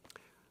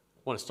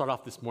want to start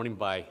off this morning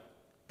by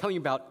telling you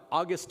about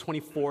August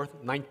 24th,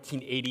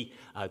 1980.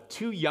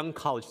 Two young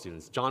college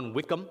students, John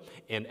Wickham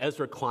and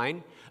Ezra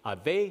Klein,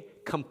 they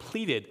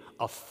completed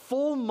a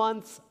full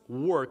month's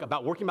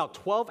working about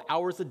 12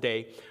 hours a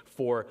day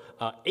for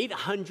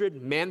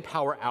 800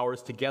 manpower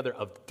hours together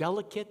of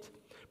delicate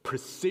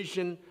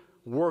precision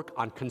work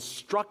on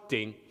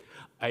constructing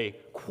a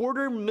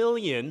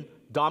 250,000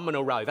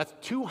 domino rally. That's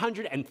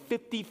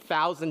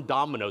 250,000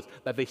 dominoes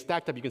that they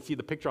stacked up. You can see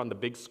the picture on the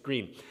big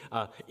screen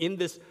in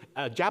this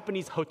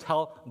Japanese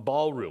hotel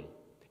ballroom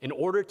in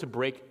order to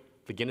break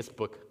the Guinness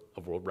Book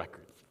of World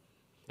Records.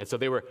 And so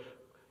they were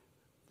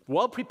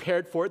well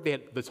prepared for it. They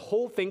had this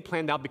whole thing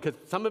planned out because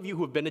some of you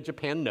who have been to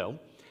Japan know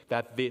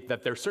that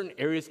there are certain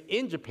areas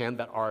in Japan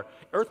that are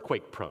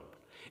earthquake prone.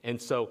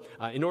 And so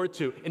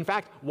in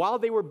fact, while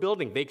they were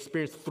building, they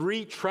experienced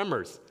 3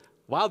 tremors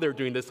while they were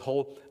doing this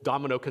whole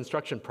domino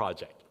construction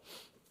project.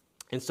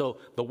 And so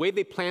the way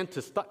they planned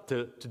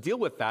to deal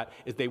with that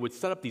is they would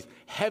set up these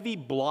heavy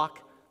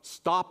block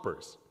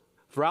stoppers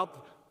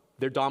throughout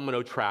their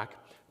domino track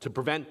to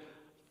prevent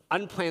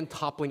unplanned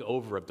toppling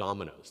over of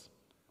dominoes.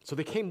 So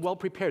they came well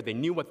prepared. They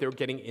knew what they were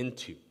getting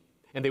into.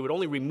 And they would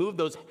only remove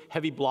those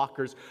heavy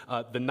blockers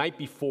the night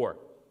before.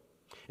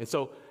 And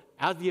so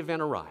as the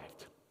event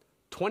arrived,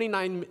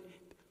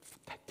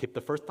 tip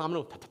the first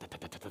domino,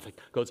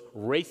 goes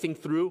racing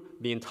through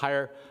the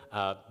entire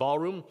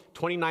ballroom.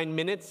 29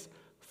 minutes,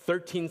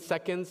 13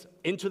 seconds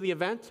into the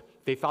event,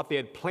 they thought they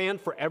had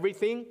planned for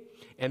everything,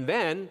 and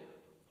then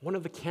one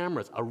of the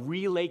cameras, a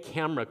relay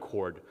camera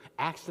cord,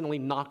 accidentally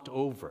knocked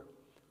over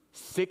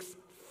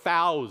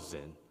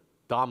 6,000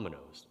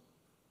 dominoes,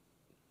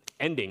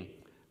 ending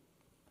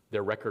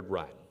their record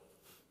run.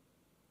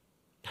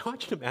 I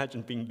want you to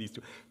imagine being these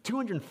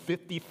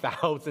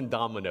 250,000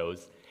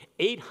 dominoes,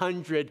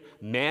 800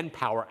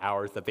 manpower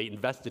hours that they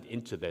invested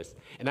into this.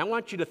 And I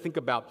want you to think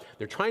about,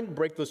 they're trying to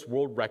break this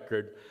world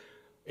record.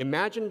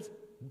 Imagine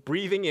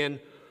breathing in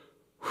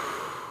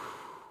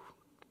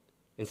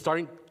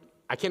and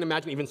I can't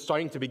imagine even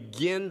starting to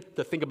begin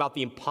to think about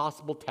the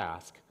impossible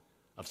task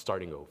of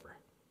starting over.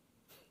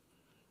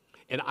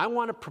 And I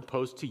want to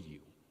propose to you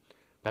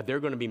that there are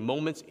going to be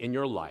moments in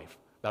your life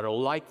that are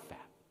like that.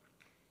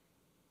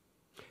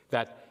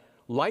 That,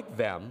 like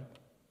them,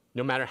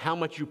 no matter how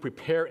much you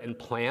prepare and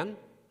plan,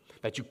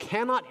 that you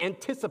cannot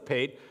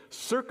anticipate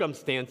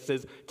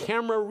circumstances,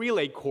 camera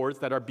relay cords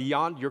that are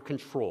beyond your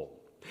control,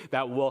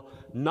 that will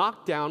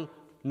knock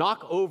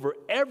over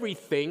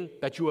everything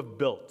that you have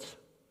built.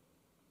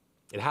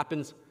 It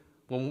happens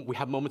when we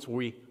have moments where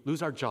we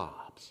lose our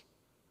jobs,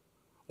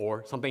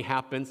 or something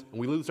happens and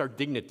we lose our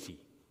dignity,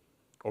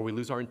 or we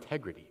lose our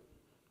integrity.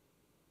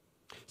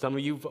 Some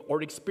of you have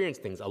already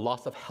experienced things, a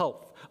loss of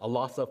health, a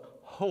loss of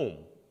home,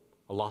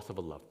 a loss of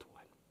a loved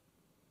one.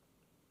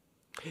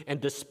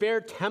 And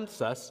despair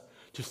tempts us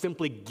to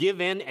simply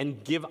give in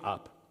and give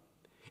up.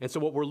 And so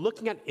what we're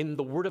looking at in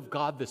the Word of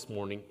God this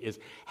morning is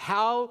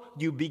how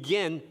you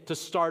begin to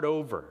start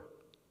over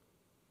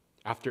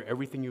after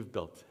everything you've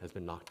built has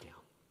been knocked down.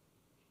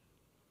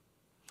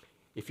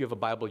 If you have a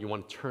Bible, you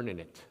want to turn in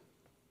it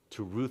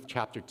to Ruth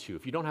chapter 2.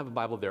 If you don't have a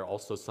Bible, there are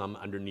also some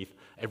underneath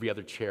every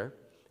other chair,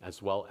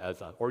 as well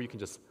as, or you can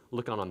just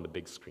look on the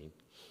big screen.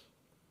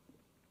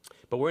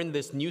 But we're in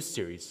this new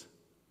series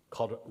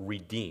called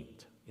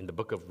Redeemed in the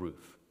book of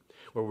Ruth,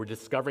 where we're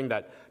discovering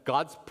that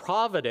God's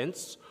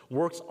providence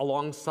works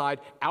alongside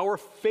our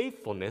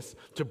faithfulness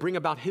to bring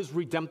about his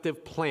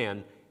redemptive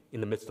plan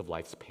in the midst of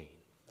life's pain.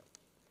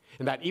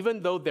 And that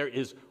even though there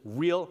is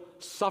real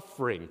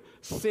suffering,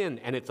 sin,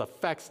 and its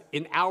effects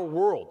in our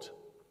world,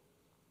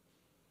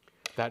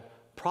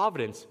 that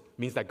providence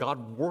means that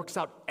God works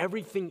out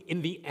everything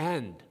in the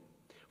end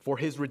for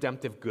his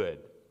redemptive good.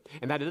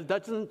 And that it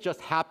doesn't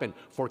just happen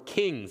for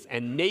kings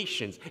and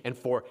nations and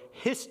for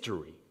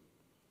history,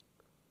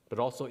 but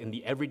also in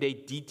the everyday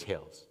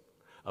details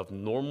of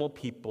normal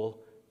people,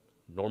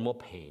 normal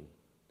pain,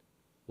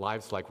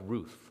 lives like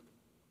Ruth,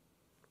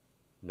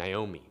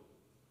 Naomi,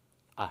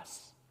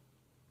 us,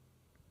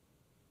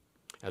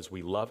 as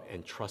we love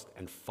and trust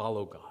and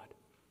follow God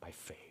by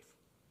faith.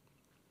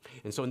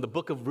 And so in the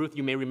book of Ruth,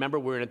 you may remember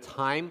we're in a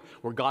time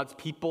where God's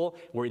people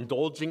were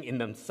indulging in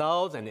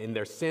themselves and in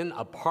their sin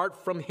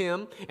apart from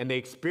him, and they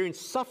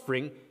experienced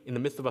suffering in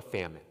the midst of a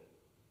famine.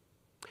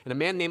 And a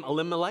man named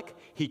Elimelech,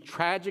 he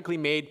tragically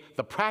made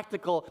the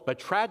practical but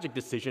tragic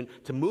decision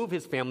to move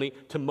his family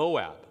to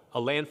Moab, a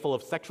land full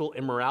of sexual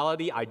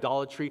immorality,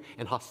 idolatry,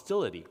 and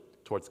hostility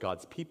towards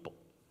God's people.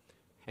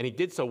 And he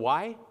did so,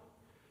 why?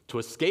 To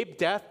escape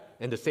death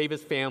and to save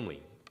his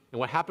family. And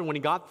what happened when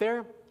he got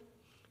there?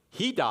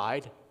 He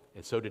died,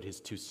 and so did his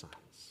 2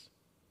 sons,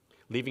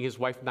 leaving his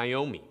wife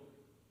Naomi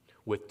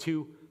with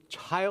 2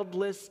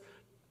 childless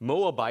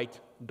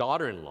Moabite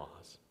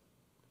daughter-in-laws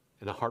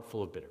and a heart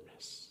full of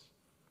bitterness.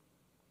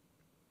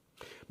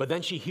 But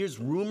then she hears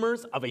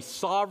rumors of a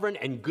sovereign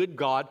and good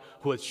God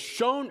who has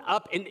shown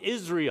up in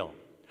Israel,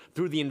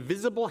 through the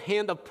invisible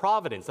hand of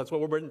providence. That's what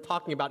we've been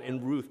talking about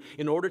in Ruth,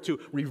 in order to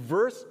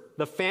reverse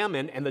the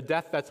famine and the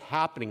death that's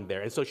happening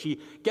there. And so she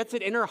gets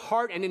it in her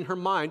heart and in her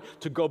mind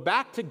to go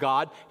back to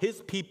God,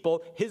 his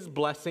people, his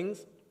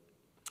blessings,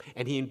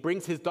 and he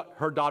brings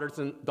her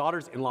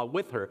daughters-in-law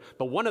with her.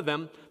 But one of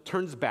them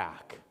turns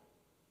back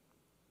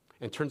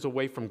and turns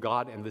away from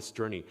God and this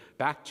journey,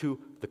 back to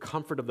the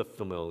comfort of the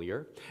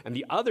familiar. And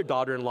the other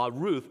daughter-in-law,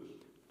 Ruth,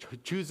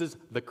 chooses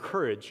the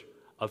courage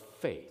of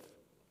faith.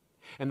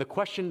 And the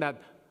question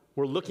that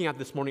we're looking at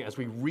this morning as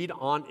we read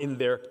on in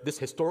this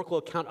historical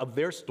account of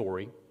their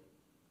story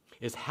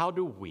is, how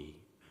do we,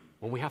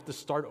 when we have to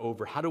start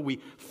over, how do we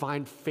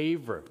find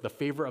favor, the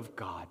favor of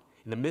God,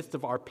 in the midst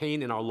of our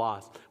pain and our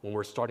loss when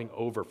we're starting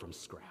over from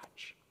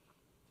scratch?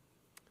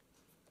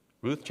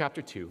 Ruth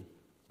chapter 2,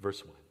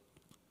 verse 1.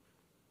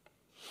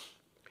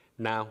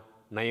 Now,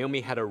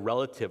 Naomi had a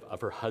relative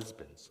of her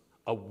husband's,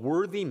 a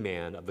worthy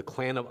man of the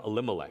clan of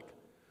Elimelech,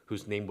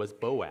 whose name was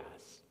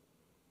Boaz.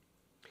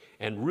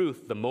 And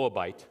Ruth, the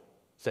Moabite,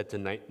 said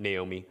to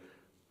Naomi,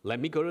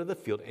 "Let me go to the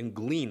field and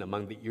glean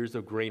among the ears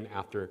of grain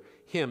after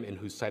him in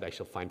whose sight I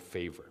shall find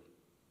favor."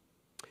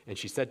 And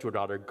she said to her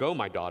daughter, "Go,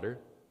 my daughter."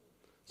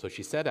 So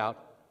she set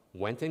out,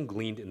 went and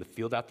gleaned in the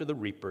field after the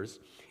reapers,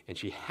 and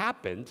she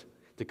happened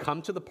to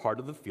come to the part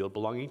of the field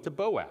belonging to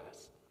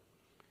Boaz,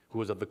 who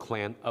was of the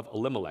clan of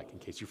Elimelech, in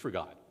case you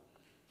forgot.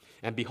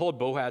 And behold,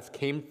 Boaz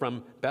came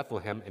from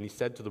Bethlehem, and he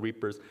said to the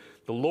reapers,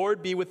 "The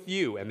Lord be with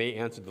you." And they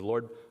answered, "The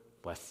Lord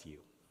bless you."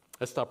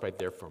 Let's stop right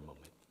there for a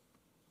moment.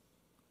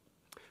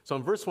 So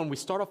in verse 1, we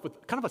start off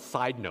with kind of a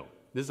side note.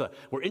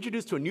 We're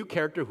introduced to a new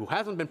character who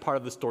hasn't been part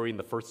of the story in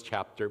the first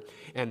chapter,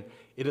 and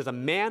it is a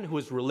man who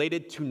is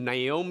related to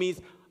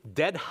Naomi's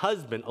dead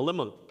husband,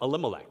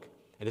 Elimelech,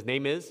 and his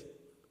name is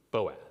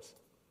Boaz.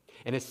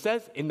 And it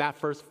says in that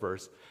first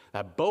verse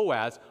that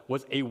Boaz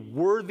was a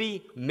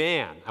worthy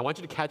man. I want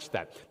you to catch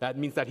that. That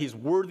means that he's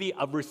worthy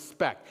of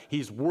respect.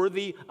 He's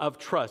worthy of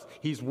trust.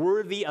 He's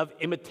worthy of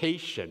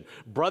imitation.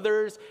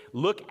 Brothers,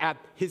 look at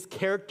his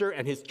character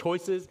and his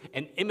choices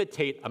and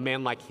imitate a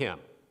man like him.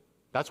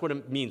 That's what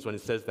it means when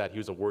it says that he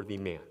was a worthy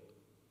man.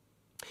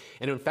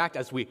 And in fact,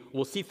 as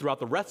we'll see throughout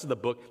the rest of the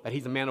book, that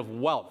he's a man of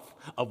wealth,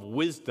 of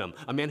wisdom,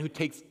 a man who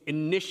takes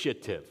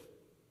initiative,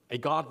 a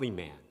godly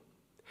man.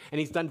 And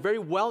he's done very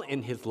well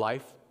in his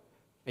life,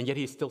 and yet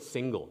he's still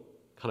single,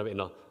 kind of in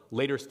a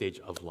later stage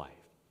of life.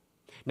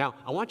 Now,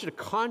 I want you to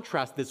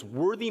contrast this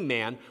worthy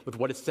man with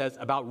what it says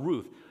about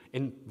Ruth.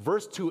 In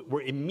verse 2,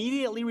 we're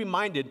immediately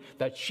reminded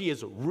that she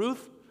is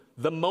Ruth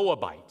the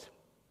Moabite.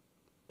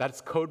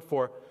 That's code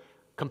for,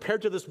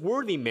 compared to this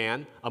worthy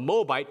man, a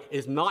Moabite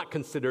is not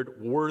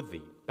considered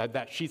worthy,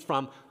 that she's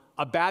from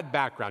a bad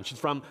background, she's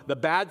from the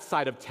bad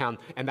side of town,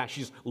 and that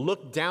she's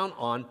looked down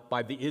on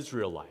by the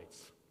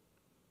Israelites.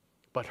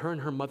 But her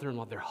and her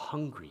mother-in-law, they're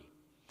hungry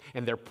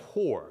and they're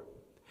poor.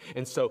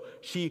 And so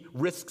she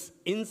risks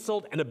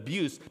insult and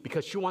abuse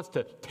because she wants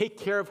to take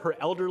care of her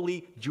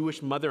elderly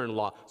Jewish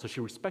mother-in-law. So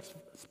she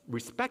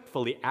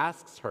respectfully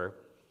asks her,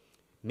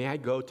 "May I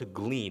go to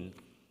glean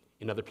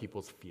in other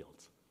people's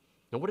fields?"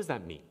 Now, what does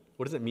that mean?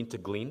 What does it mean to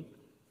glean?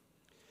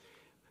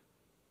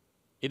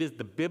 It is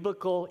the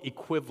biblical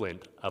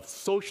equivalent of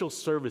social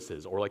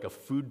services, or like a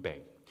food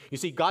bank. You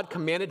see, God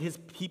commanded his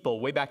people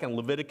way back in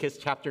Leviticus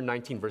chapter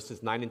 19,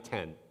 verses 9 and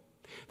 10,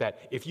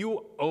 that if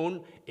you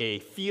own a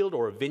field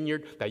or a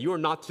vineyard, that you are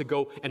not to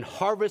go and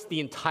harvest the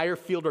entire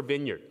field or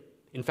vineyard.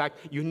 In fact,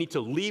 you need to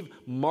leave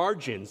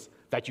margins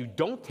that you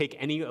don't take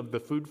any of the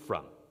food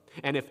from.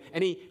 And if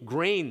any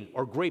grain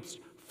or grapes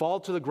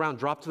fall to the ground,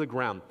 drop to the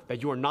ground,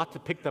 that you are not to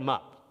pick them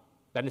up.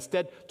 That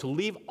instead, to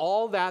leave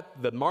all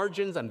that, the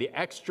margins and the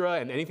extra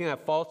and anything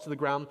that falls to the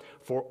ground,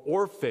 for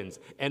orphans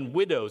and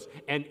widows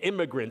and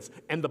immigrants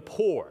and the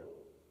poor,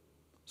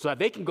 so that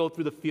they can go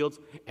through the fields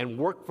and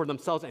work for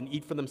themselves and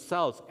eat for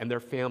themselves and their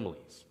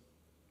families.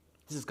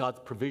 This is God's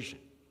provision,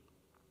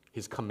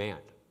 his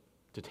command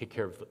to take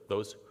care of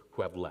those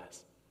who have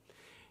less.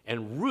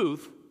 And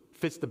Ruth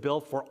fits the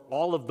bill for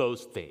all of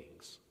those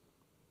things.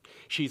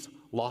 She's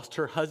lost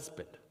her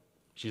husband.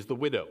 She's the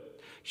widow.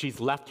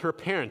 She's left her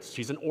parents.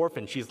 She's an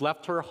orphan. She's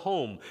left her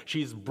home.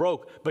 She's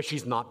broke, but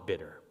she's not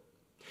bitter.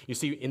 You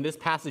see, in this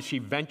passage, she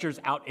ventures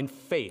out in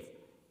faith,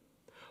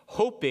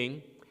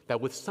 hoping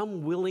that with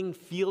some willing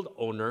field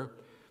owner,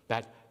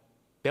 that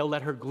they'll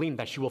let her glean,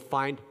 that she will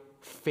find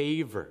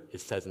favor,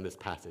 it says in this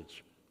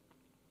passage.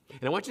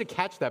 And I want you to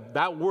catch that.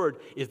 That word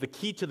is the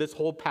key to this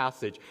whole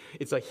passage.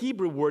 It's a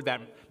Hebrew word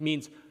that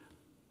means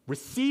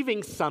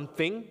receiving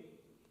something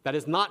that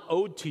is not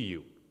owed to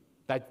you,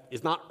 that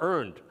is not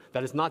earned,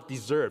 that is not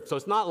deserved. So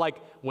it's not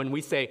like when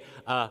we say,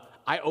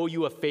 I owe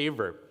you a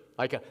favor.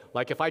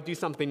 Like if I do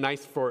something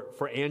nice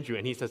for Andrew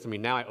and he says to me,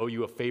 now I owe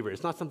you a favor.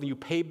 It's not something you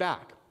pay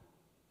back.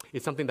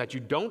 It's something that you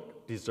don't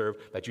deserve,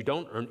 that you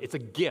don't earn. It's a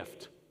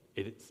gift.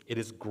 It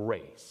is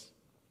grace.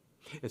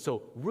 And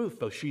so Ruth,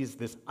 though she is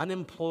this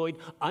unemployed,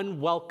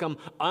 unwelcome,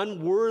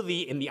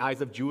 unworthy in the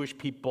eyes of Jewish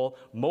people,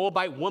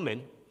 Moabite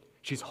woman,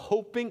 she's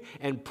hoping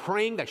and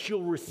praying that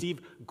she'll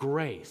receive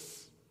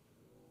grace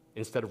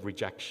instead of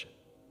rejection.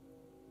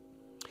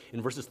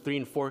 in verses 3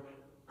 and 4,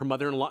 her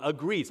mother-in-law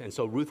agrees. And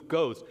so Ruth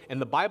goes. And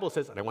the Bible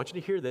says, and I want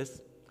you to hear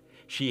this,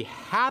 she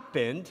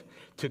happened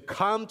to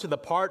come to the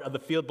part of the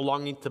field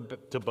belonging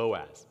to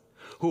Boaz,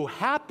 who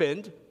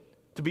happened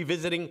to be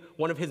visiting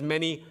one of his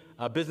many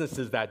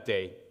businesses that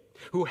day,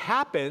 who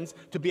happens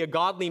to be a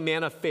godly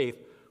man of faith,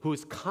 who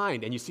is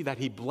kind. And you see that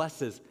he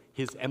blesses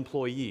his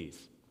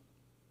employees.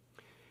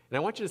 And I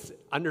want you to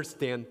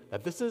understand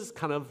that this is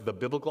kind of the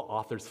biblical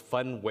author's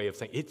fun way of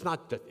saying it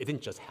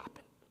didn't just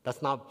happen.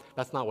 That's not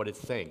what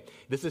it's saying.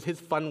 This is his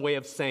fun way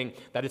of saying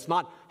that it's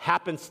not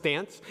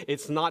happenstance,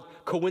 it's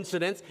not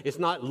coincidence, it's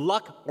not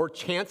luck or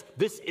chance.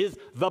 This is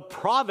the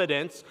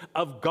providence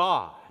of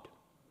God.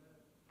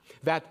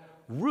 That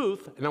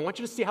Ruth, and I want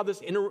you to see how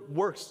this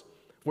works.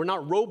 We're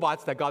not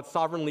robots that God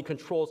sovereignly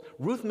controls.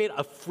 Ruth made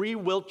a free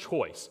will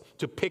choice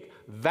to pick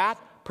that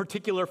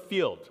particular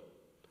field.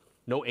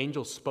 No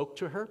angel spoke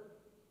to her.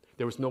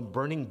 There was no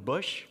burning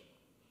bush.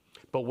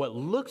 But what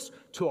looks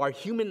to our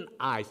human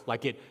eyes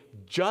like it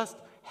just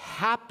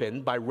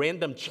happened by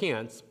random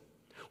chance,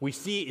 we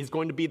see is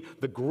going to be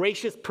the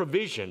gracious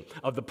provision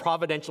of the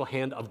providential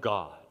hand of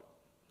God.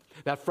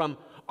 That from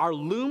our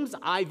loom's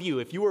eye view,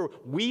 if you were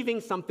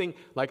weaving something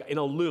like in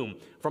a loom,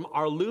 from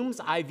our loom's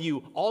eye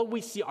view, all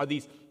we see are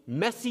these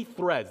messy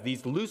threads,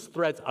 these loose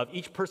threads of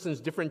each person's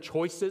different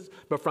choices.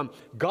 But from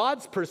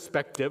God's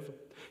perspective,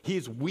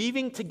 He's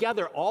weaving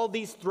together all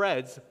these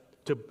threads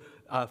to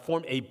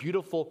form a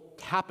beautiful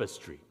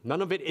tapestry.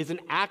 None of it is an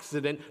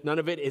accident. None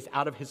of it is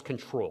out of His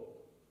control.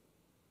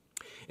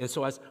 And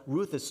so as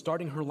Ruth is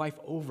starting her life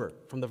over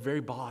from the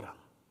very bottom,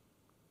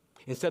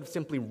 instead of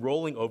simply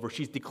rolling over,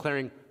 she's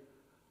declaring,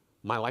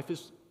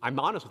 I'm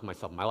honest with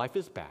myself, my life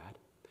is bad,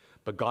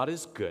 but God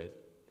is good.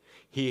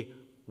 He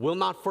will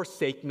not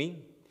forsake me.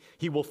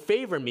 He will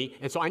favor me,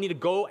 and so I need to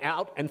go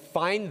out and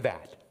find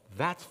that.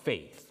 That's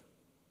faith.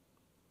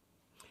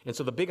 And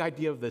so the big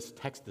idea of this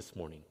text this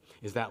morning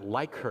is that,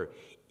 like her,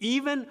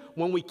 even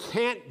when we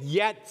can't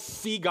yet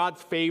see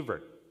God's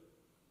favor,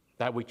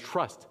 that we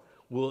trust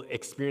we'll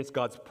experience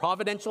God's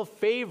providential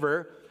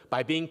favor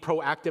by being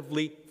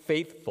proactively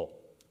faithful.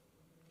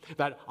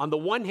 That on the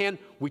one hand,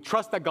 we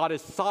trust that God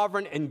is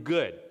sovereign and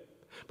good,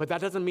 but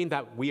that doesn't mean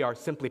that we are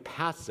simply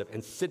passive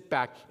and sit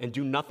back and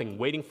do nothing,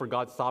 waiting for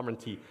God's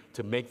sovereignty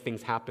to make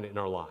things happen in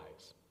our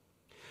lives.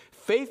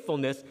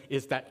 Faithfulness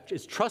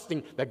is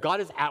trusting that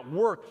God is at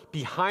work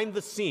behind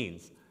the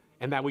scenes,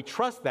 and that we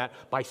trust that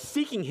by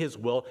seeking His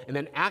will and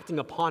then acting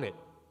upon it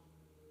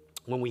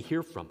when we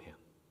hear from Him.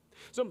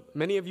 So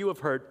many of you have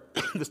heard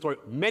the story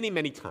many,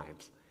 many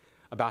times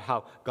about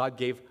how God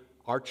gave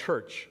our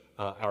church,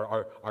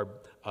 our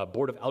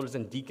board of elders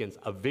and deacons,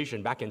 a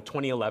vision back in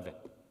 2011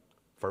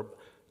 for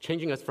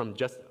changing us from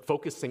just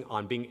focusing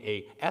on being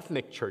an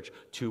ethnic church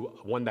to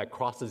one that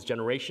crosses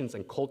generations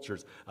and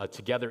cultures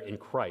together in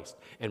Christ,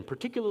 and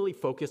particularly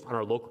focused on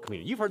our local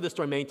community. You've heard this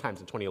story many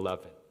times in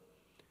 2011.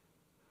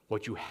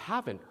 What you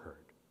haven't heard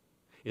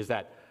is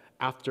that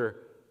after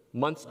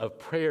months of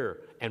prayer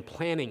and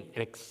planning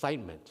and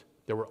excitement,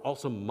 there were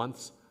also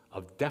months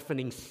of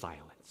deafening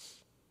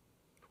silence,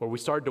 where we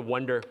started to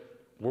wonder,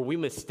 were we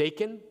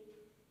mistaken,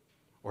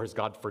 or has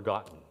God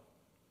forgotten?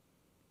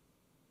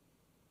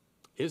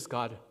 Is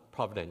God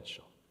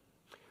providential?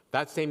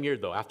 That same year,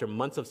 though, after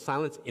months of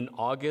silence, in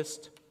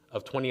August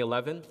of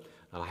 2011,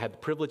 I had the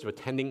privilege of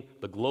attending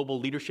the Global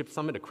Leadership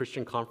Summit, a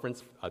Christian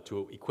conference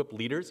to equip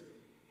leaders.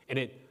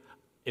 And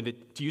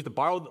to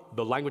borrow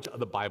the language of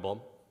the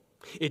Bible,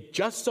 it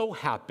just so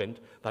happened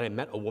that I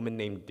met a woman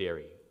named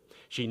Derry.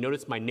 She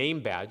noticed my name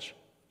badge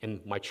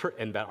and my church,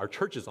 and that our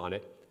church is on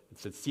it. It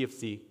said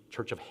CFC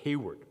Church of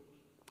Hayward.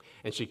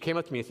 And she came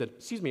up to me and said,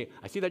 "Excuse me,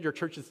 I see that your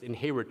church is in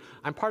Hayward.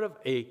 I'm part of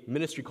a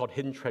ministry called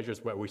Hidden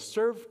Treasures where we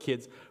serve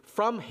kids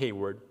from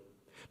Hayward,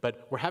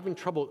 but we're having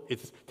trouble.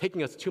 It's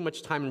taking us too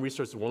much time and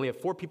resources. We only have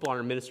 4 people on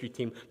our ministry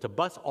team to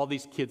bus all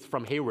these kids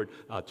from Hayward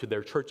to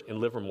their church in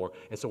Livermore.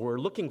 And so we're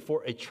looking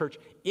for a church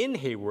in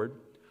Hayward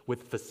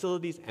with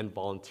facilities and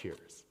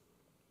volunteers."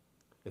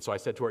 And so I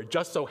said to her, "It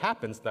just so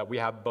happens that we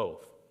have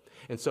both."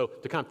 And so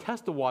to kind of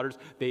test the waters,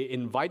 they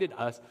invited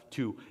us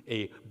to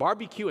a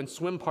barbecue and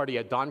swim party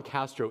at Don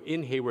Castro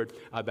in Hayward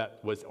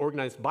that was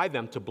organized by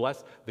them to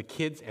bless the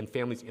kids and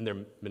families in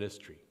their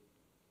ministry.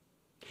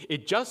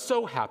 It just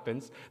so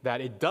happens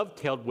that it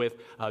dovetailed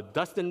with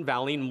Dustin,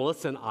 Valine,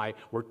 Melissa, and I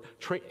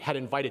had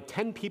invited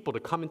 10 people to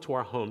come into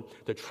our home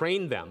to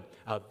train them,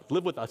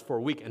 live with us for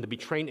a week, and to be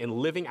trained in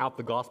living out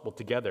the gospel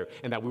together,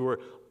 and that we were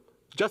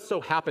just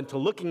so happened to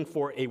looking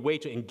for a way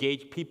to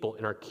engage people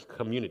in our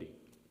community.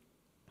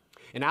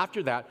 And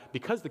after that,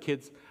 because the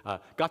kids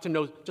got to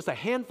know just a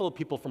handful of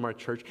people from our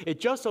church, it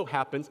just so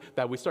happens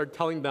that we started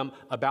telling them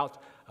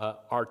about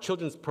our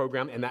children's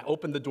program, and that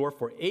opened the door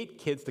for 8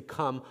 kids to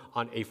come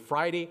on a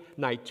Friday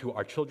night to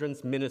our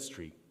children's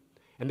ministry.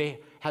 And they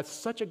had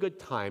such a good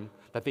time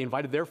that they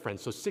invited their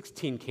friends, so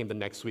 16 came the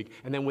next week,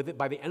 and then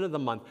by the end of the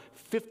month,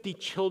 50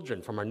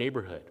 children from our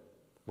neighborhood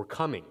were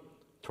coming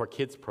to our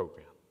kids'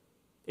 program.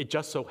 It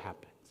just so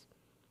happens.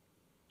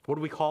 What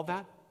do we call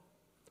that?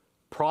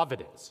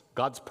 Providence,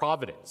 God's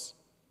providence.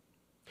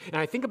 And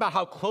I think about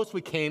how close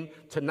we came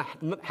to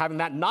having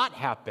that not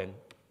happen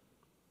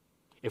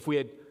if we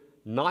had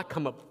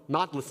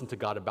not listened to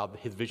God about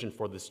his vision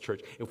for this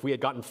church, if we had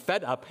gotten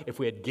fed up, if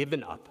we had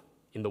given up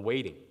in the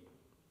waiting.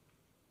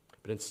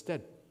 But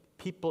instead,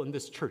 people in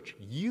this church,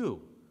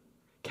 you,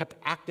 kept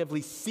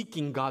actively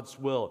seeking God's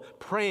will,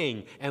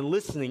 praying and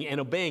listening and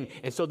obeying,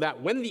 and so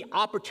that when the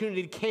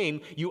opportunity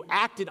came, you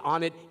acted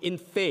on it in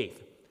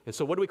faith. And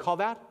so what do we call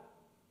that?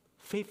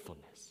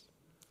 Faithfulness.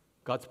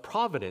 God's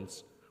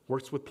providence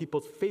works with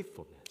people's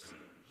faithfulness.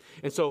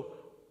 And so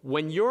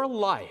when your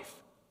life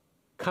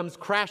comes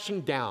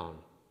crashing down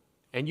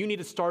and you need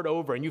to start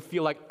over and you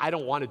feel like, I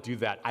don't want to do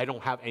that, I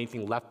don't have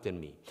anything left in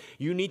me,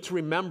 you need to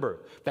remember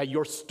that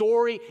your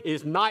story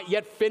is not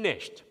yet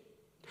finished.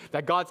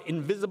 That God's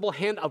invisible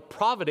hand of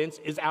providence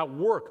is at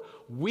work,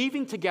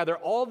 weaving together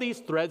all these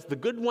threads, the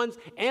good ones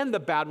and the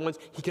bad ones.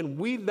 He can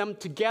weave them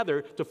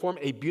together to form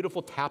a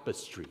beautiful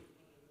tapestry.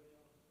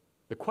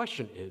 The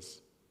question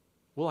is,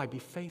 will I be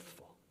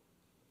faithful?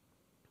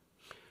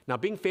 Now,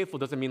 being faithful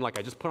doesn't mean like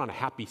I just put on a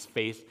happy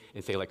face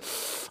and say like,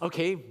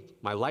 okay,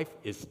 my life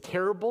is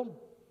terrible,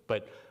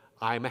 but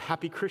I'm a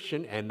happy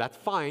Christian and that's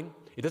fine.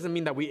 It doesn't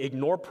mean that we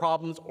ignore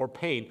problems or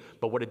pain,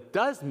 but what it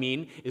does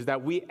mean is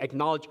that we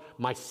acknowledge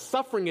my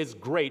suffering is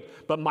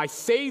great, but my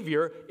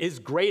Savior is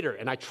greater,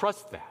 and I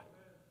trust that.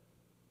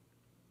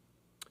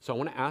 So I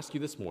want to ask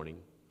you this morning,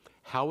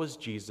 how is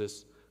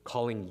Jesus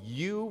calling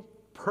you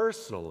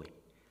personally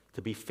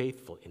to be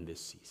faithful in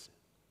this season?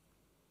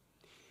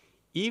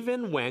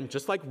 Even when,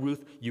 just like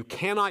Ruth, you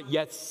cannot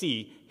yet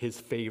see his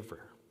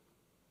favor.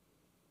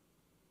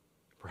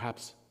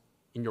 Perhaps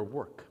in your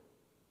work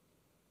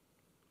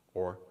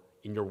or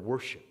in your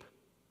worship.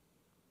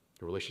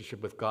 Your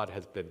relationship with God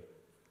has been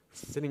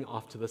sitting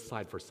off to the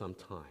side for some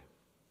time.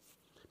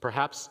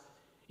 Perhaps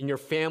in your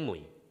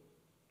family,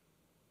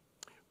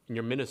 in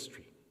your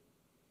ministry,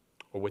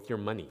 or with your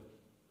money.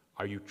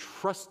 Are you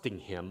trusting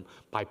him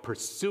by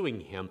pursuing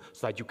him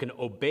so that you can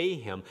obey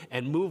him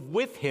and move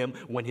with him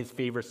when his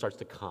favor starts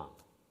to come?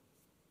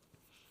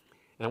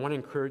 And I want to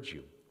encourage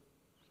you,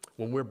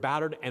 when we're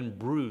battered and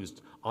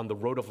bruised on the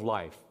road of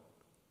life,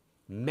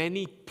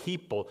 many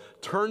people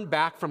turn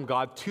back from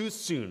God too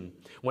soon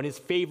when his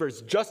favor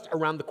is just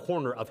around the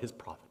corner of his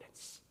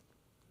providence.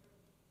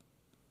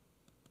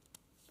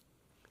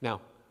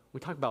 Now, we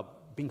talk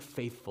about being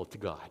faithful to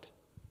God,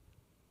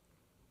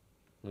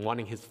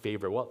 wanting his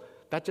favor. Well,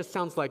 that just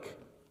sounds like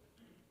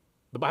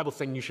the Bible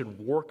saying you should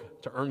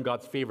work to earn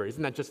God's favor.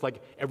 Isn't that just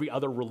like every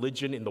other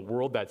religion in the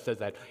world that says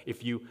that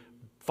if you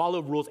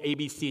follow rules A,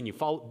 B, C, and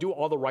you do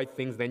all the right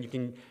things, then you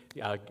can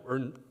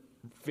earn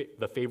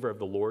the favor of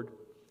the Lord?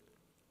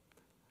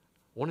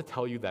 I want to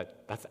tell you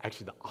that that's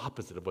actually the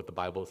opposite of what the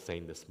Bible is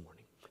saying this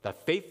morning.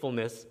 That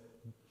faithfulness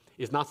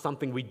is not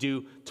something we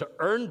do to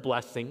earn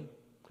blessing,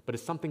 but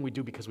it's something we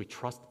do because we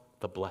trust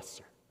the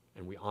blesser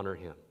and we honor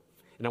him.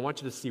 And I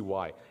want you to see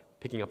why,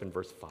 picking up in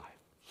verse 5.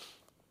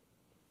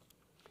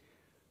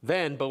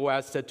 Then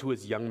Boaz said to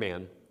his young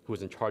man who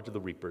was in charge of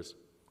the reapers,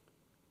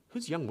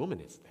 "Whose young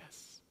woman is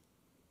this?"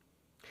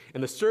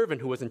 And the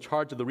servant who was in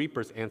charge of the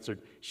reapers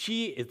answered,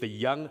 "She is the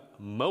young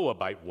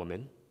Moabite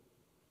woman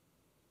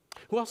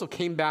who also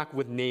came back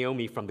with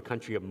Naomi from the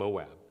country of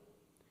Moab.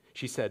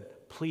 She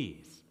said,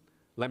 'Please,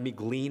 let me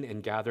glean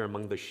and gather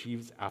among the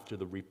sheaves after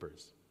the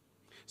reapers.'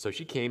 So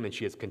she came, and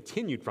she has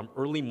continued from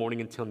early morning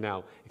until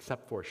now,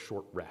 except for a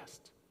short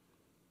rest."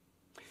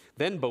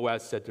 Then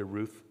Boaz said to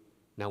Ruth,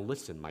 "Now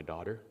listen, my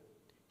daughter.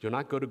 Do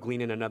not go to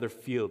glean in another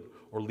field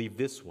or leave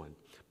this one,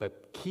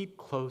 but keep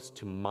close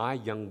to my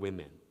young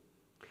women.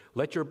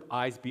 Let your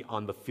eyes be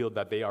on the field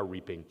that they are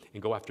reaping,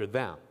 and go after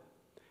them.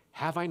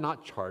 Have I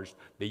not charged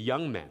the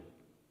young men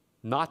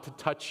not to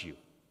touch you?"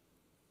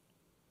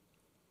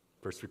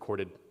 First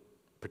recorded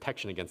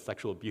protection against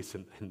sexual abuse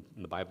in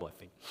the Bible, I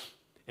think.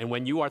 "And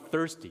when you are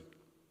thirsty,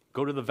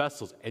 go to the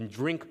vessels and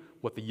drink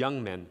what the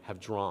young men have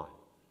drawn."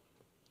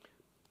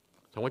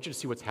 So I want you to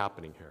see what's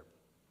happening here.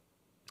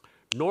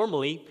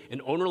 Normally,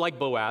 an owner like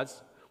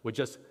Boaz would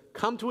just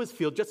come to his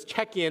field, just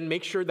check in,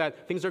 make sure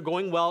that things are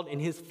going well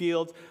in his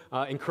fields,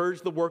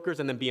 encourage the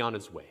workers, and then be on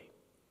his way.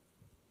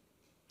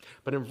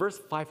 But in verse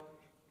 5,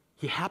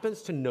 he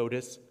happens to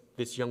notice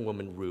this young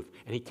woman, Ruth,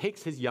 and he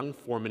takes his young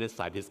foreman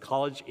aside, his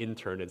college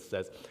intern, and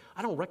says,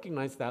 "I don't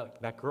recognize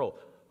that girl.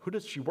 Who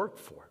does she work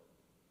for?"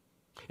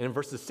 And in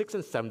verses 6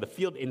 and 7, the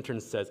field intern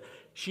says,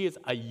 "She is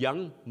a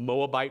young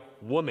Moabite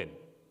woman,"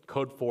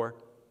 code for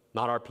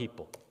not our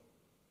people.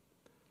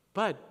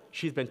 But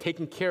she's been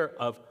taking care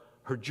of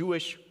her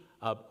Jewish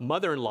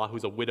mother-in-law,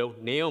 who's a widow,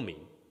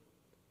 Naomi.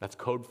 That's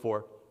code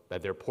for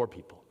that they're poor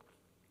people.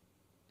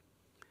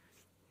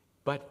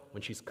 But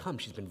when she's come,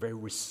 she's been very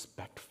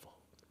respectful.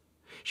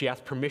 She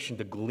asked permission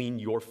to glean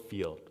your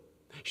field.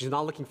 She's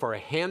not looking for a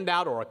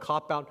handout or a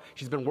cop-out.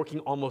 She's been working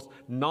almost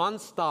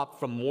nonstop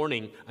from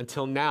morning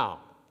until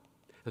now.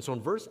 And so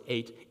in verse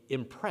 8,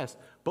 impressed,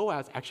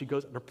 Boaz actually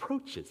goes and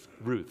approaches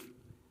Ruth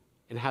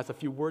and has a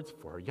few words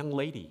for her. "Young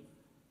lady,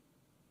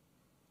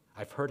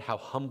 I've heard how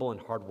humble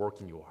and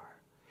hardworking you are.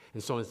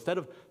 And so instead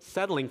of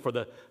settling for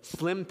the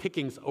slim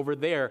pickings over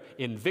there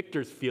in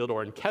Victor's field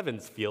or in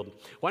Kevin's field,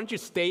 why don't you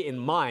stay in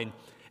mine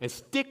and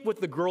stick with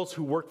the girls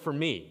who work for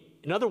me?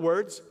 In other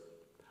words,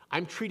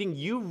 I'm treating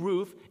you,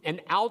 Ruth,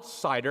 an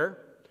outsider,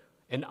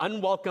 an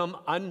unwelcome,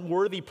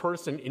 unworthy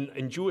person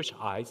in Jewish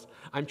eyes.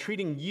 I'm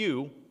treating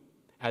you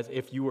as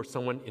if you were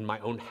someone in my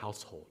own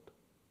household,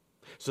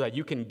 so that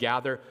you can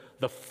gather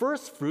the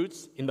first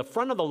fruits in the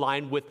front of the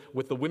line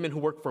with the women who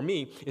work for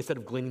me instead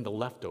of gleaning the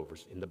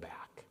leftovers in the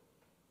back.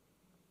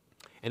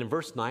 And in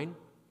verse 9,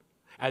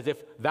 as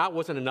if that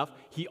wasn't enough,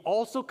 he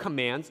also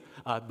commands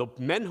the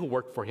men who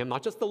work for him,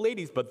 not just the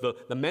ladies, but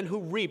the men who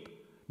reap,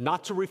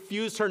 not to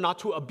refuse her, not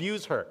to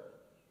abuse her.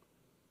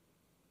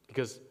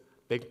 Because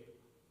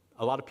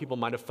a lot of people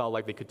might have felt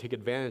like they could take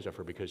advantage of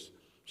her because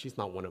she's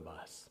not one of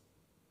us.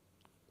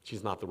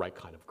 She's not the right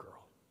kind of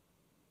girl.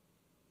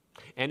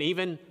 And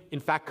even, in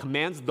fact,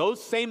 commands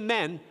those same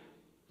men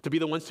to be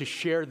the ones to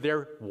share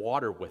their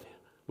water with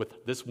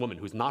this woman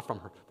who's not from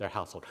their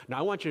household. Now,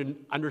 I want you to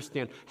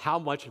understand how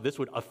much this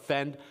would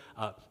offend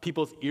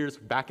people's ears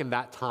back in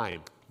that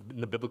time, in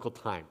the biblical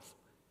times.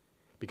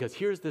 Because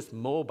here's this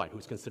Moabite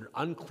who's considered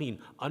unclean,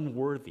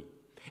 unworthy.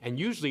 And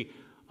usually,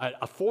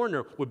 a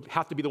foreigner would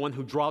have to be the one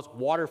who draws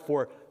water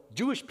for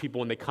Jewish people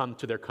when they come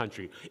to their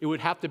country. It would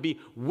have to be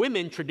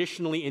women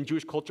traditionally in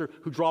Jewish culture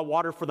who draw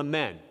water for the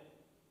men.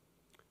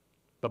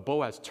 But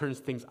Boaz turns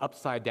things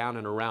upside down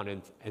and around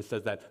and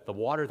says that the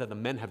water that the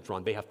men have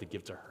drawn, they have to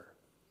give to her.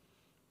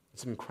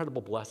 It's an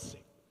incredible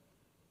blessing.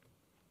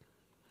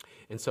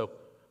 And so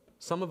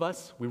some of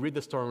us, we read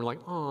the story and we're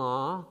like,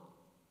 "Aw,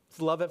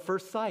 it's love at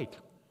first sight."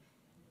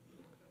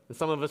 And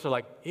some of us are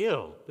like,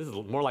 "Ew, this is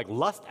more like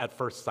lust at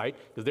first sight,"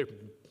 because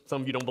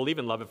some of you don't believe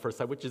in love at first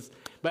sight,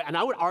 and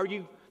I would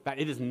argue that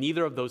it is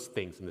neither of those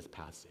things in this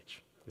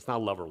passage. It's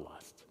not love or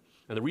lust.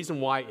 And the reason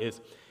why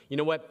is, you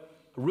know what?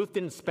 Ruth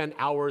didn't spend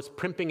hours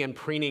primping and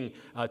preening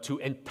to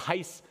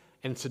entice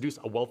and seduce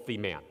a wealthy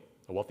man,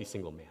 a wealthy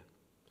single man.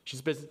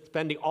 She's been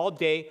spending all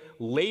day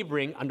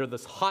laboring under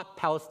this hot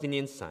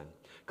Palestinian sun,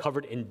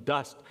 covered in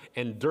dust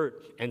and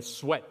dirt and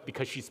sweat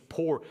because she's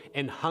poor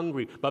and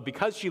hungry, but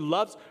because she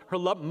loves her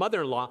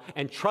mother-in-law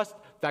and trusts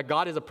that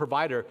God is a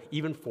provider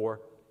even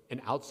for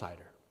an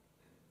outsider.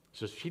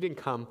 So she didn't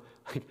come,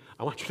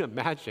 I want you to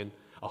imagine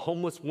a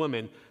homeless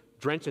woman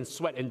drenched in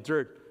sweat and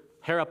dirt,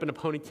 hair up in a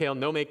ponytail,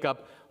 no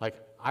makeup.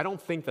 I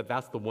don't think that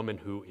that's the woman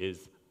who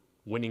is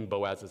winning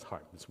Boaz's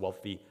heart, this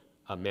wealthy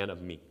man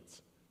of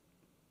means.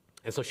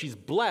 And so she's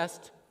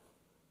blessed,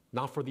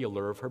 not for the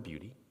allure of her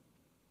beauty,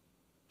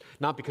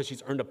 not because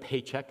she's earned a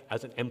paycheck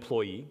as an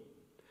employee,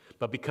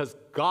 but because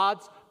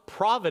God's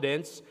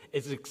providence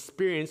is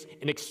experienced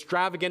in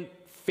extravagant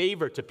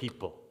favor to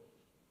people.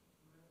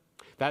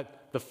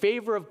 That the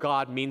favor of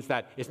God means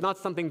that it's not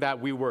something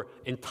that we were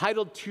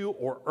entitled to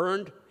or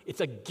earned.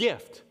 It's a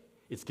gift.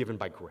 It's given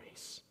by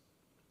grace.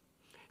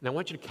 And I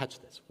want you to catch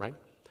this, right?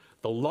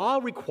 The law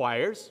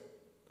requires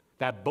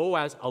that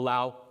Boaz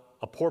allow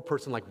a poor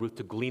person like Ruth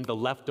to glean the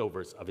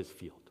leftovers of his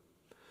field.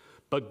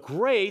 But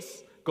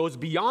grace goes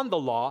beyond the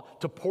law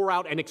to pour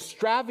out an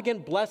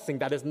extravagant blessing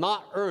that is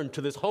not earned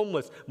to this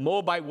homeless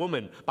Moabite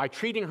woman by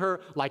treating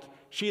her like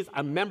she is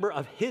a member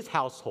of his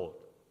household,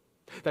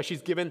 that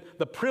she's given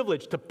the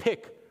privilege to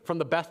pick from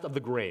the best of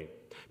the grain,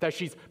 that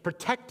she's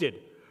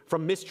protected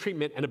from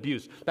mistreatment and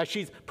abuse, that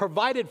she's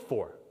provided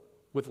for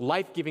with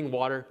life-giving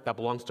water that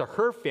belongs to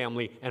her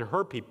family and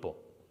her people,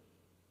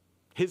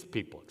 his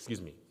people,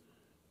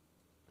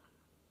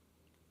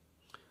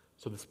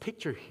 So this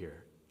picture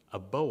here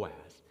of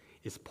Boaz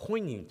is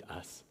pointing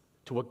us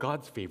to what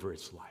God's favor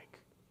is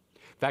like.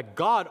 That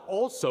God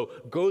also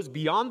goes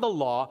beyond the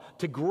law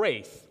to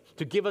grace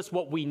to give us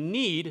what we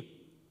need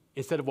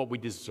instead of what we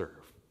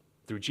deserve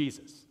through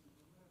Jesus.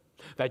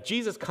 That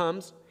Jesus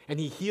comes and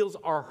he heals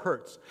our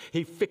hurts.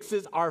 He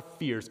fixes our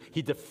fears.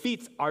 He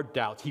defeats our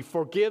doubts. He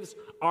forgives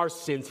our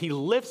sins. He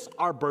lifts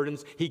our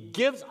burdens. He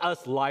gives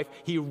us life.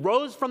 He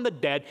rose from the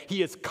dead.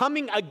 He is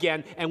coming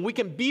again, and we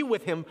can be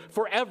with him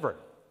forever.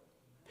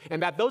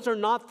 And that those are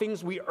not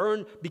things we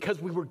earn because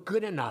we were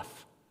good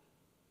enough,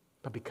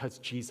 but because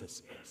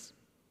Jesus is.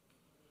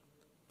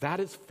 That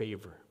is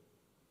favor.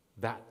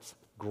 That's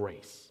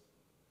grace.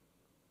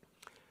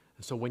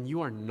 And so when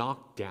you are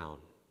knocked down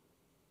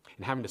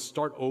and having to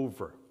start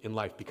over in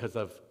life because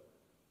of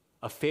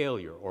a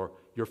failure, or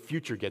your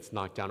future gets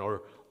knocked down,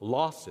 or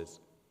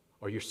losses,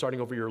 or you're starting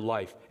over your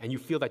life and you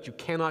feel that you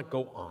cannot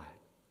go on,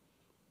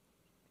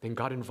 then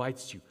God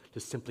invites you to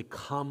simply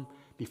come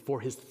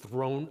before his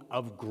throne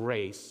of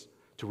grace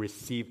to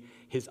receive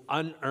his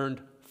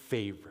unearned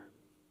favor.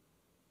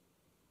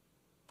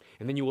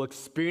 And then you will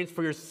experience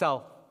for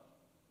yourself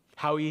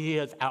how he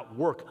is at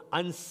work,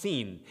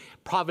 unseen,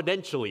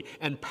 providentially,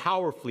 and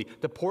powerfully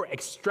to pour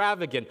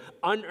extravagant,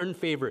 unearned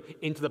favor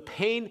into the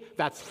pain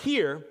that's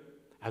here,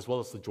 as well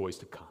as the joys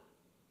to come.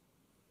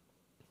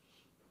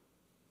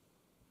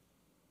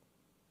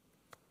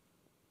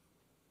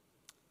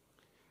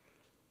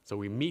 So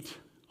we meet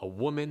a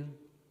woman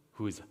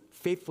who is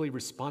faithfully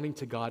responding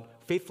to God,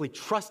 faithfully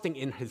trusting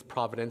in his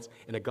providence,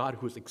 and a God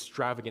who is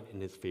extravagant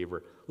in his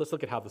favor. Let's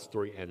look at how the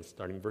story ends,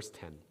 starting verse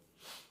 10.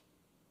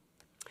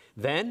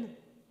 Then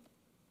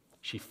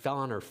she fell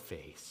on her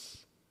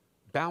face,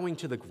 bowing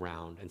to the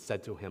ground, and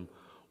said to him,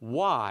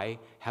 "Why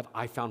have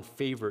I found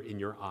favor in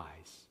your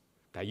eyes,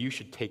 that you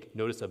should take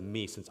notice of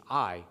me, since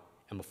I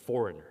am a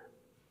foreigner?"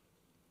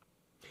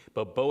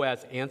 But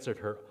Boaz answered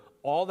her,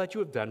 "All that you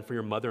have done for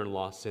your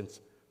mother-in-law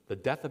since the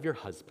death of your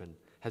husband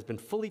has been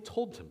fully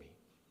told to me,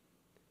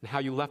 and how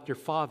you left your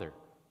father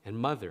and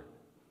mother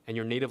and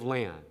your native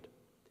land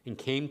and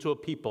came to a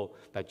people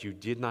that you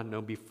did not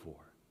know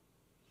before.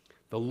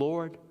 The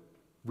Lord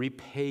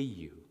repay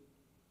you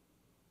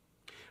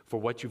for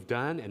what you've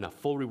done, and a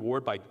full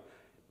reward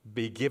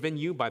be given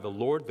you by the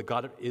Lord, the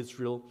God of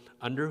Israel,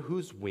 under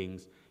whose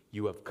wings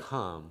you have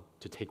come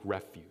to take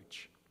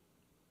refuge."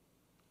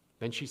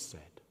 Then she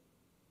said,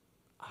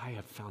 "I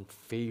have found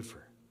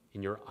favor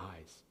in your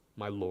eyes,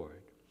 my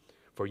Lord,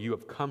 for you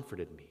have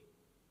comforted me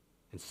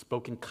and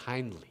spoken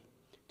kindly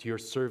to your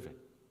servant,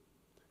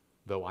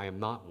 though I am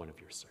not one of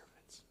your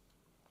servants."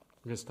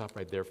 I'm going to stop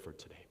right there for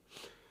today.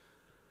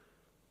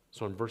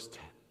 So in verse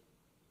 10,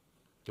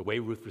 the way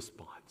Ruth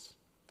responds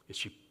is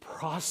she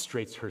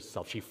prostrates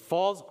herself. She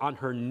falls on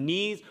her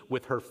knees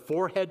with her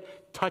forehead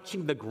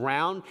touching the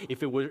ground.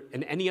 If it were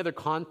in any other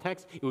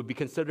context, it would be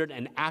considered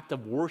an act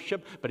of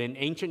worship. But in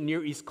ancient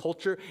Near East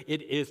culture,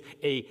 it is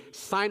a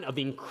sign of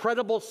the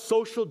incredible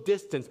social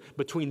distance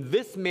between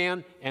this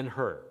man and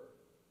her.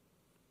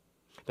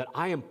 That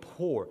I am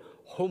poor,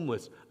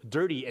 homeless,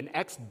 dirty, an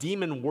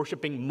ex-demon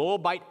worshiping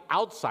Moabite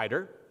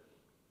outsider,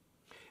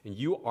 and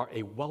you are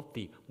a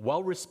wealthy,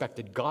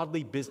 well-respected,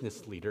 godly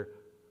business leader.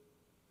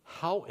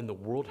 How in the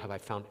world have I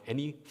found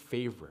any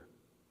favor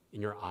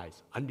in your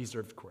eyes,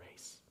 undeserved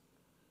grace?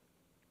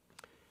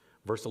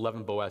 Verse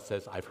 11, Boaz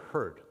says, "I've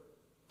heard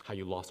how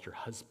you lost your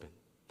husband,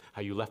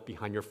 how you left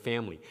behind your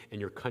family and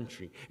your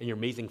country, and your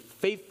amazing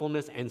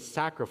faithfulness and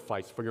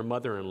sacrifice for your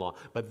mother-in-law.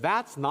 But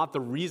that's not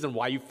the reason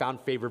why you found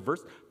favor."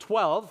 Verse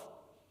 12,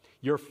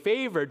 "You're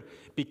favored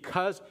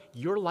because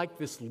you're like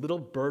this little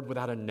bird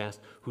without a nest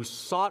who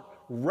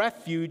sought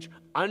refuge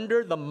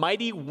under the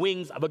mighty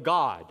wings of a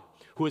God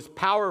who is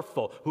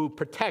powerful, who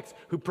protects,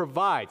 who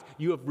provides.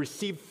 You have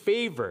received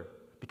favor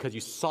because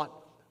you sought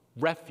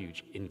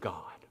refuge in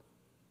God."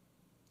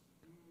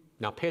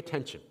 Now pay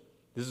attention.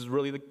 This is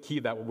really the key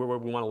that where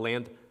we want to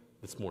land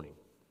this morning.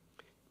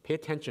 Pay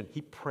attention.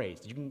 He prays.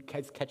 Did you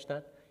guys catch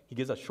that? He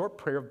gives a short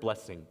prayer of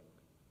blessing.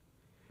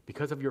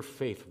 "Because of your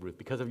faith, Ruth,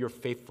 because of your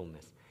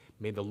faithfulness,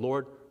 may the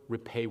Lord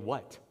repay"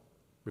 what?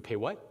 Repay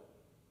what?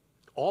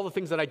 All the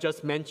things that I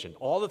just mentioned,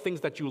 all the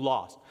things that you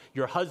lost,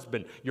 your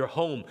husband, your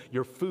home,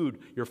 your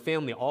food, your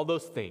family, all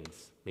those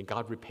things. May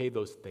God repay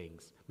those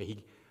things. May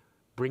he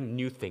bring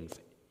new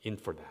things in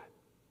for that.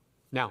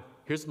 Now,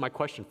 here's my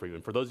question for you.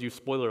 And for those of you,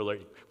 spoiler alert,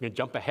 I'm going to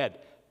jump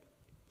ahead.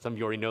 Some of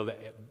you already know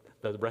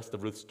the rest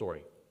of Ruth's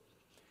story.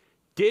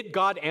 Did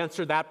God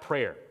answer that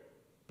prayer,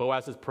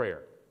 Boaz's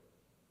prayer?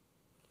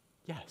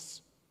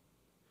 Yes.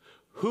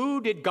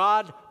 Who did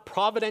God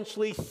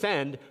providentially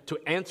send to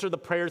answer the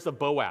prayers of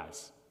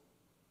Boaz?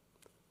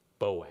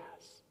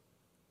 Boaz.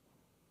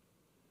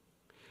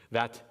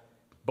 That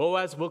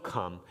Boaz will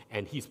come,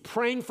 and he's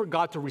praying for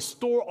God to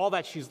restore all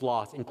that she's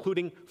lost,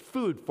 including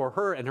food for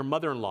her and her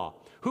mother-in-law.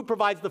 Who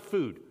provides the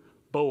food?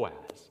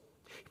 Boaz.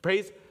 He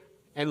prays,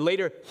 and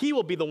later he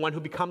will be the one who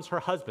becomes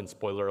her husband,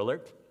 spoiler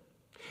alert.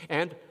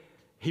 And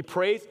he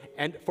prays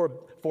and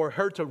for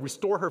her to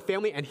restore her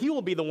family, and he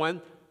will be the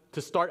one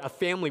to start a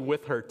family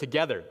with her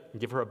together and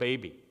give her a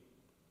baby.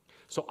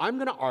 So I'm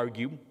going to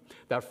argue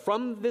that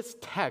from this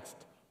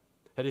text,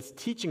 that is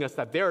teaching us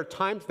that there are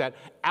times that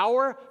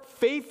our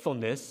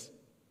faithfulness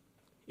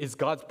is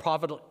God's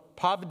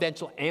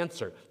providential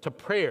answer to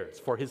prayers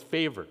for his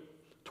favor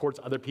towards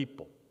other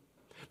people.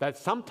 That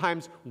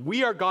sometimes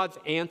we are God's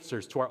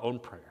answers to our own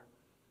prayer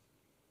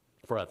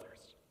for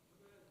others.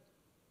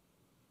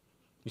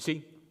 You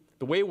see,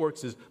 the way it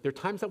works is there are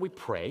times that we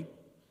pray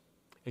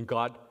and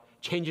God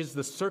changes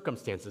the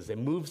circumstances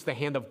and moves the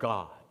hand of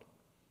God.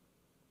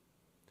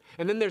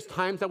 And then there's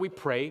times that we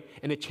pray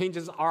and it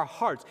changes our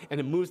hearts and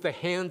it moves the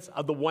hands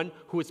of the one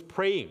who is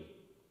praying.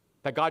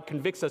 That God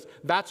convicts us,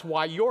 that's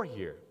why you're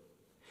here.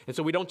 And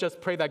so we don't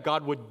just pray that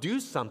God would do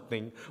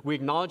something, we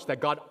acknowledge that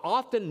God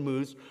often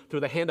moves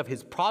through the hand of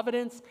his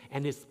providence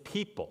and his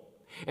people.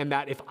 And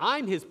that if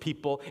I'm his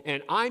people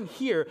and I'm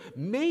here,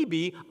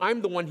 maybe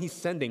I'm the one he's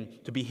sending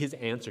to be his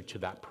answer to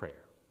that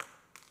prayer.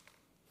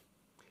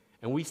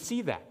 And we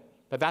see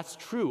that's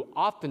true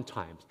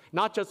oftentimes,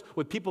 not just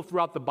with people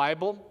throughout the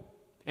Bible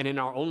and in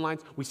our own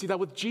lives. We see that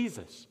with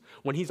Jesus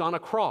when he's on a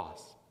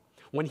cross.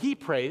 When he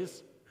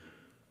prays,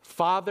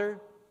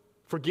 "Father,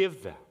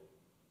 forgive them."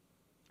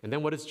 And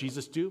then what does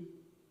Jesus do?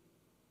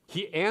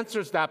 He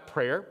answers that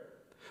prayer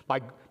by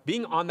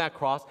being on that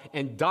cross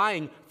and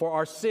dying for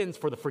our sins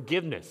for the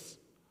forgiveness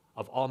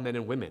of all men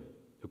and women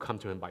who come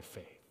to him by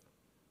faith.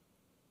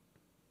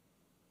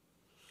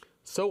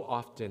 So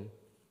often,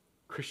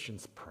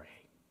 Christians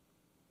pray.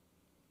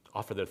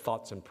 offer their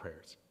thoughts and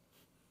prayers.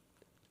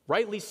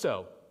 Rightly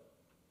so,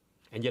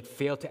 and yet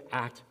fail to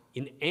act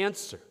in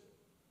answer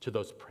to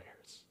those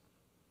prayers.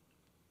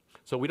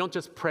 So we don't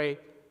just pray,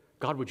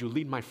 God, would you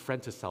lead my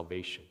friend to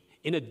salvation?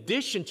 In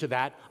addition to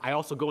that, I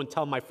also go and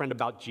tell my friend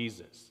about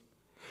Jesus.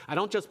 I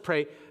don't just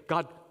pray,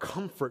 God,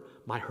 comfort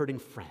my hurting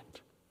friend.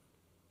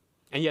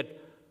 And yet,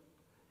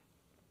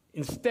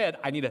 instead,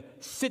 I need to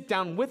sit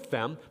down with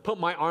them, put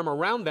my arm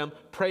around them,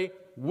 pray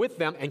with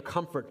them, and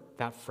comfort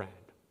that friend.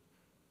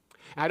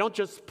 And I don't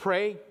just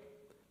pray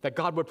that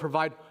God would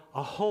provide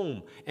a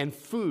home and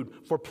food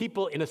for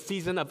people in a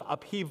season of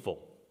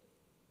upheaval.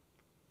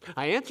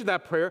 I answer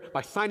that prayer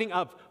by signing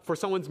up for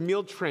someone's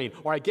meal train,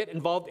 or I get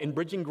involved in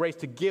Bridging Grace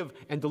to give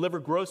and deliver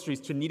groceries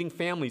to needing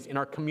families in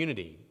our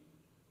community.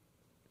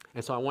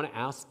 And so I want to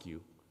ask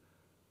you,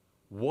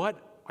 what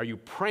are you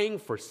praying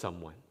for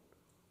someone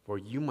where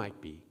you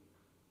might be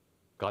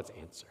God's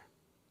answer?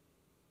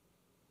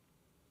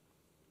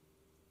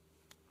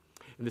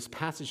 And this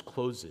passage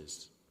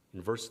closes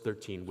in verse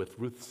 13 with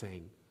Ruth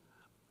saying,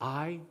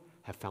 I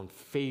have found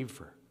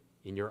favor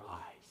in your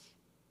eyes,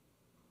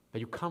 that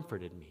you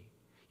comforted me.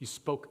 You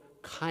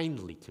spoke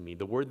kindly to me.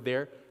 The word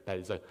there, that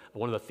is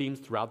one of the themes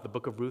throughout the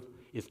book of Ruth,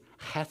 is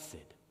hesed.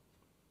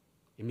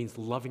 It means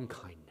loving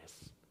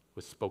kindness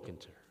was spoken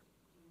to her.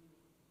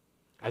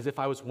 As if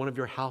I was one of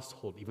your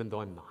household, even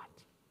though I'm not.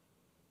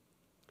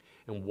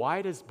 And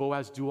why does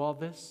Boaz do all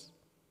this?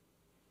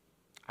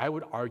 I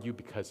would argue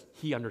because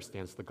he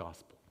understands the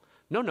gospel.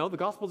 No, the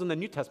gospel's in the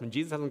New Testament.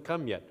 Jesus hasn't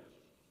come yet.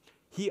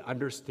 He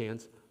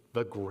understands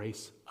the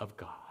grace of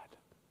God.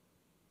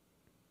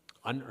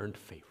 Unearned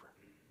favor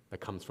that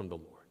comes from the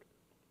Lord.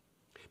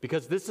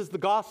 Because this is the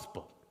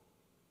gospel.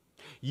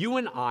 You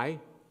and I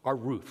are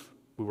Ruth.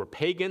 We were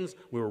pagans,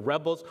 we were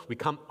rebels, we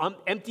come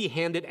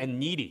empty-handed and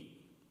needy.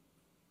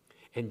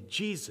 And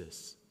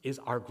Jesus is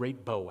our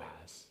great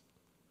Boaz.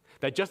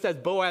 That just as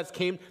Boaz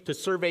came to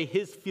survey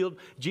his field,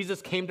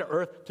 Jesus came to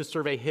earth to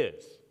survey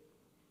his.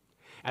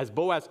 As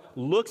Boaz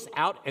looks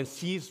out and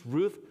sees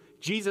Ruth,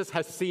 Jesus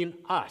has seen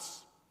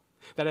us.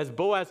 That as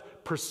Boaz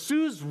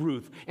pursues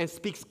Ruth and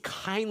speaks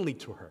kindly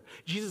to her,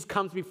 Jesus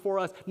comes before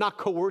us, not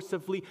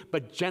coercively,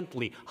 but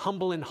gently,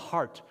 humble in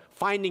heart,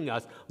 finding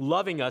us,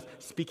 loving us,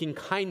 speaking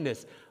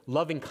kindness,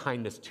 loving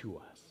kindness to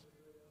us.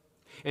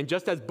 And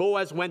just as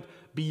Boaz went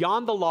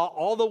beyond the law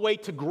all the way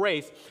to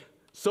grace,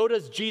 so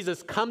does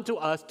Jesus come to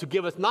us to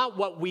give us not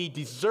what we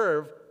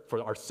deserve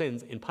for our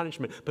sins in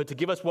punishment, but to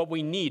give us what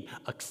we need: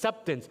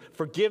 acceptance,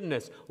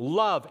 forgiveness,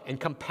 love,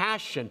 and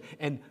compassion,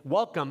 and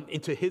welcome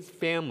into his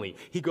family.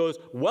 He goes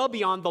well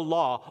beyond the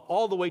law,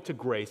 all the way to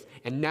grace.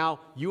 And now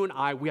you and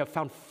I, we have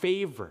found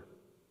favor,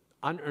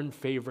 unearned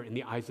favor in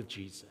the eyes of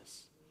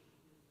Jesus.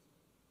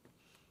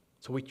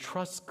 So we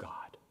trust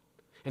God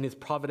and his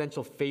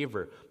providential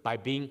favor by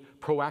being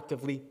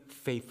proactively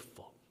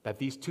faithful. That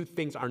these two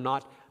things are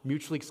not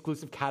mutually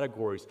exclusive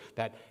categories.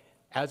 That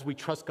as we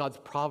trust God's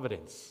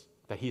providence,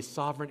 that he is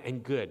sovereign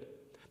and good,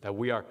 that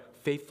we are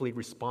faithfully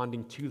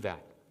responding to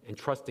that and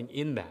trusting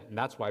in that. And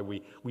that's why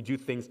we do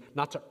things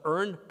not to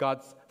earn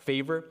God's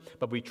favor,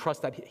 but we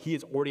trust that he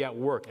is already at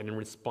work and in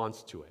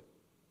response to it.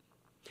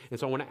 And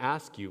so I want to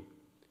ask you,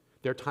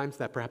 there are times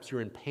that perhaps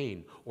you're in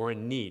pain or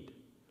in need,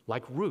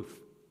 like Ruth.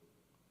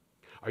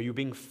 Are you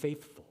being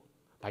faithful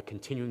by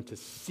continuing to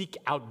seek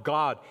out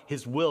God,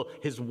 his will,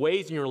 his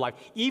ways in your life,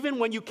 even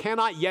when you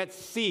cannot yet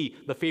see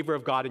the favor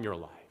of God in your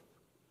life?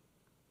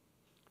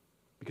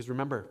 Because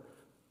remember,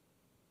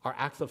 our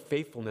acts of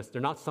faithfulness,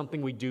 they're not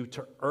something we do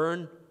to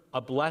earn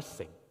a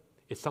blessing.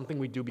 It's something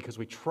we do because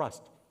we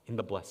trust in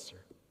the blesser.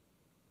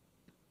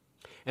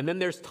 And then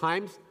there's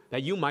times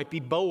that you might be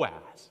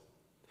Boaz.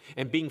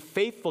 And being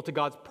faithful to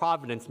God's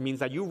providence means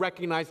that you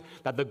recognize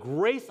that the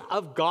grace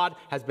of God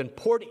has been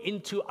poured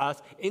into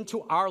us,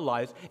 into our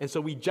lives, and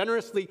so we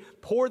generously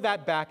pour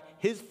that back,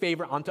 his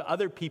favor, onto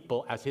other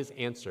people as his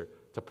answer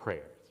to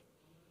prayers.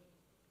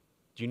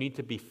 Do you need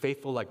to be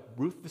faithful like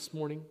Ruth this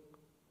morning,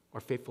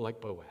 or faithful like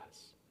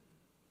Boaz?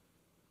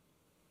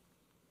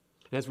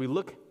 And as we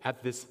look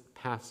at this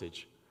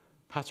passage,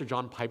 Pastor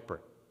John Piper,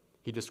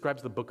 he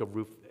describes the book of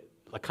Ruth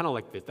kind of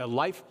like this, that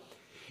life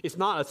is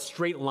not a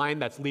straight line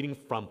that's leading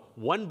from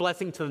one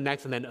blessing to the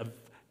next, and then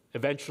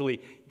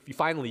eventually,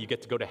 finally, you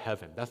get to go to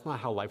heaven. That's not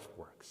how life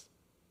works.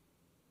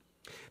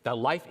 That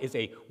life is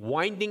a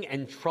winding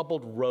and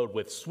troubled road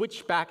with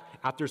switchback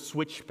after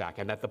switchback,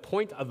 and that the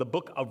point of the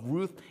book of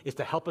Ruth is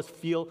to help us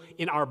feel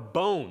in our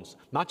bones,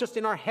 not just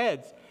in our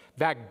heads,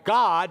 that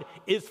God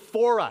is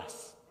for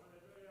us,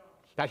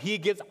 that he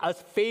gives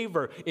us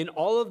favor in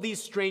all of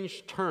these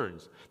strange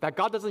turns, that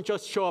God doesn't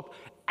just show up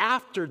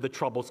after the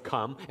troubles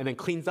come and then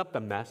cleans up the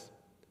mess,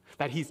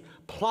 that he's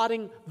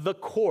plotting the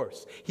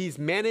course. He's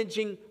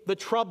managing the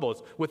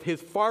troubles with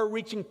his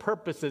far-reaching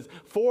purposes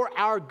for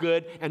our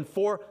good and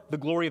for the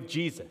glory of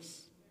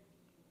Jesus.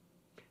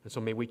 And so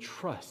may we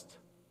trust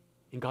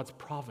in God's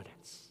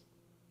providence.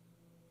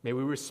 May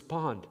we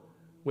respond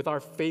with our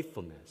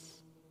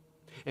faithfulness.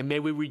 And may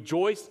we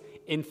rejoice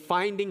in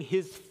finding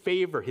his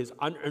favor, his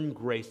unearned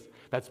grace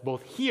that's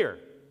both here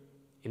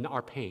in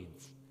our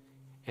pains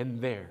and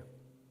there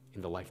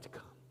in the life to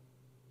come.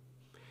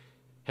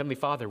 Heavenly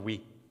Father,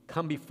 we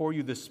come before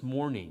you this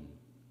morning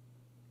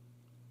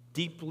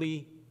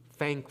deeply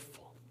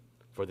thankful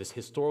for this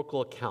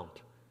historical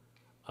account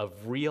of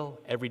real,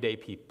 everyday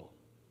people.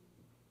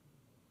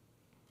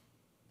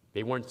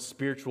 They weren't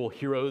spiritual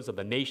heroes of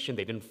the nation.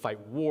 They didn't fight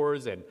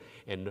wars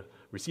and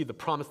receive the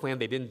promised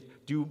land. They didn't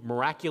do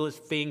miraculous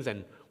things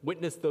and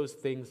witness those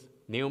things.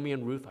 Naomi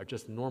and Ruth are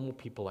just normal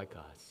people like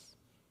us.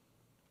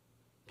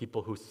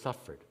 People who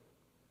suffered,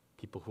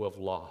 people who have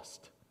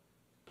lost,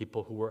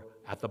 people who were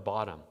at the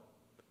bottom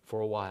for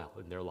a while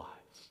in their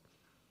lives.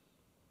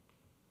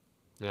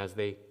 And as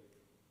they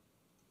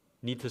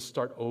need to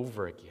start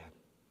over again,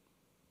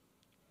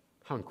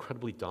 how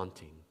incredibly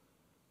daunting.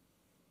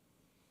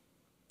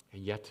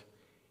 And yet,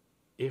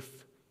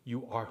 if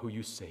you are who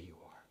you say you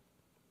are,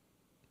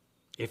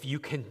 if you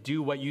can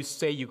do what you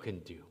say you can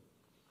do,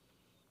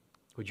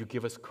 would you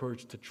give us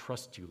courage to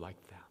trust you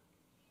like that?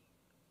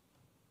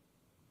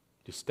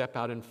 To step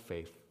out in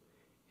faith,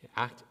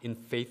 act in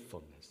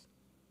faithfulness,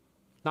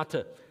 not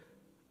to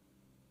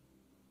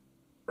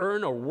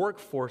earn or work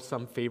for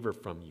some favor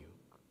from you,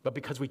 but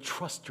because we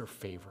trust your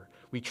favor,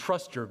 we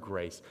trust your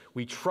grace,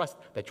 we trust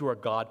that you are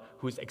God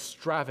who is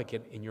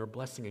extravagant in your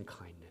blessing and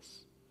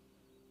kindness.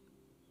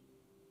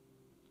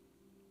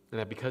 And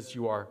that because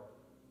you are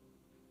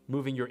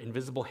moving your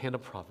invisible hand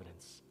of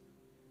providence,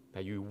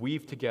 that you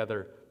weave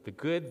together the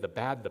good, the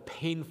bad, the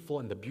painful,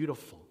 and the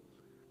beautiful,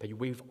 that you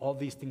weave all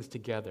these things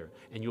together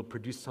and you'll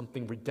produce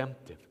something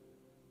redemptive,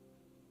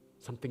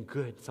 something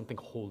good, something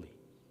holy,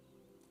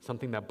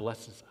 something that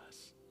blesses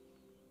us,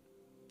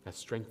 that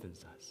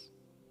strengthens us,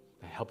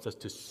 that helps us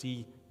to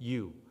see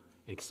you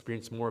and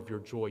experience more of your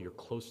joy, your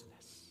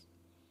closeness.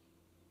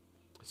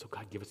 So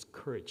God, give us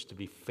courage to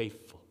be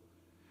faithful,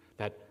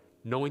 that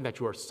knowing that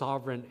you are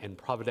sovereign and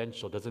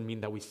providential doesn't mean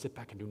that we sit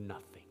back and do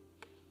nothing.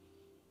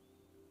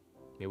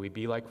 May we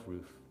be like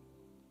Ruth,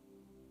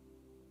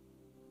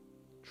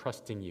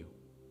 trusting you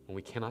when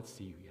we cannot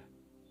see you yet.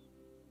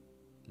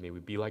 May we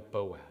be like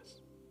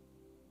Boaz,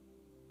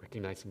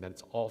 recognizing that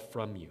it's all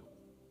from you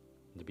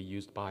and to be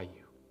used by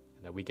you,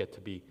 and that we get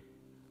to be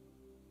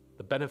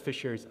the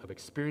beneficiaries of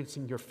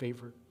experiencing your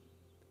favor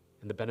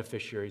and the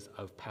beneficiaries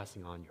of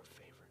passing on your favor.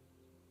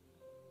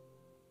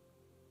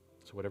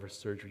 So whatever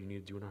surgery you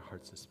need to do in our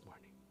hearts this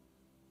morning,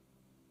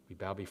 we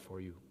bow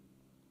before you.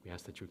 We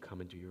ask that you would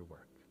come and do your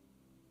work.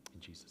 In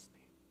Jesus' name.